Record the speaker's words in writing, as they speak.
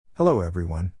Hello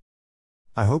everyone.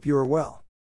 I hope you are well.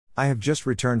 I have just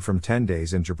returned from 10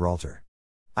 days in Gibraltar.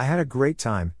 I had a great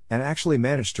time, and actually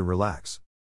managed to relax.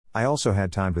 I also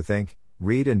had time to think,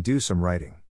 read and do some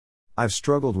writing. I've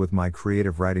struggled with my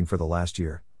creative writing for the last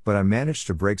year, but I managed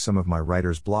to break some of my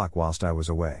writer's block whilst I was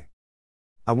away.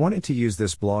 I wanted to use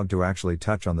this blog to actually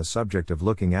touch on the subject of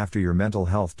looking after your mental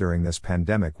health during this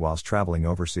pandemic whilst traveling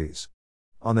overseas.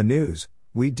 On the news,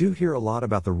 we do hear a lot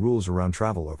about the rules around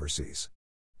travel overseas.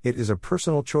 It is a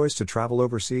personal choice to travel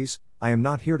overseas. I am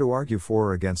not here to argue for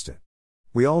or against it.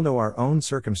 We all know our own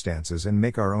circumstances and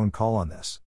make our own call on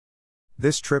this.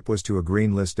 This trip was to a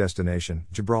green list destination,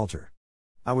 Gibraltar.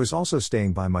 I was also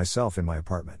staying by myself in my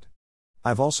apartment.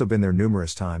 I've also been there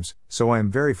numerous times, so I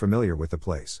am very familiar with the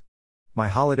place. My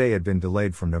holiday had been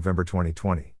delayed from November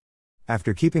 2020.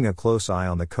 After keeping a close eye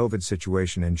on the COVID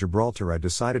situation in Gibraltar, I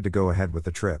decided to go ahead with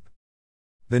the trip.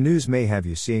 The news may have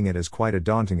you seeing it as quite a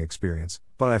daunting experience,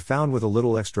 but I found with a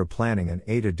little extra planning and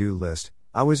a to-do list,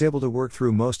 I was able to work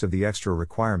through most of the extra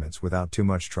requirements without too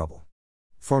much trouble.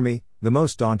 For me, the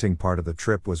most daunting part of the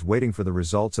trip was waiting for the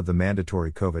results of the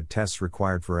mandatory COVID tests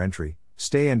required for entry,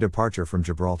 stay and departure from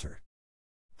Gibraltar.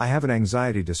 I have an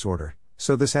anxiety disorder,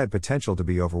 so this had potential to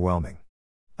be overwhelming.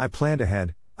 I planned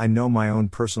ahead, I know my own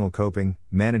personal coping,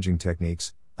 managing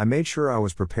techniques, I made sure I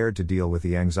was prepared to deal with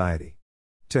the anxiety.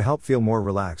 To help feel more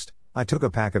relaxed, I took a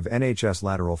pack of NHS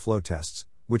lateral flow tests,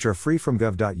 which are free from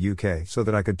gov.uk, so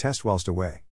that I could test whilst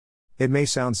away. It may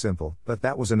sound simple, but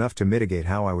that was enough to mitigate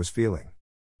how I was feeling.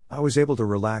 I was able to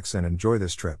relax and enjoy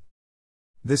this trip.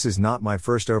 This is not my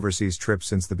first overseas trip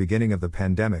since the beginning of the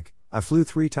pandemic. I flew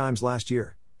 3 times last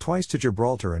year, twice to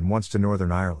Gibraltar and once to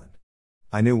Northern Ireland.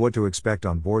 I knew what to expect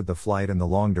on board the flight and the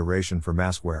long duration for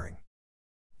mask wearing.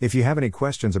 If you have any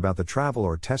questions about the travel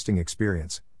or testing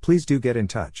experience, please do get in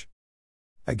touch.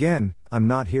 Again, I'm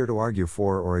not here to argue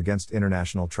for or against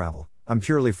international travel, I'm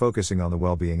purely focusing on the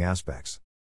well-being aspects.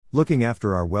 Looking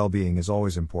after our well-being is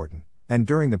always important, and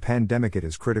during the pandemic it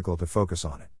is critical to focus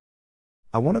on it.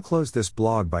 I want to close this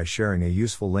blog by sharing a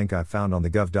useful link I found on the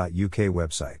gov.uk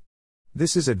website.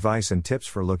 This is advice and tips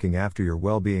for looking after your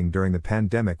well-being during the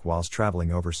pandemic whilst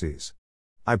traveling overseas.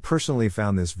 I personally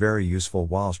found this very useful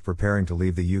whilst preparing to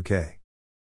leave the UK.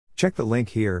 Check the link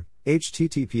here,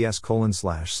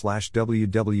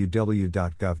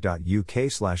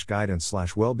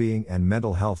 https://www.gov.uk/guidance/wellbeing and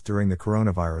mental health during the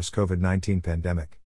coronavirus COVID-19 pandemic.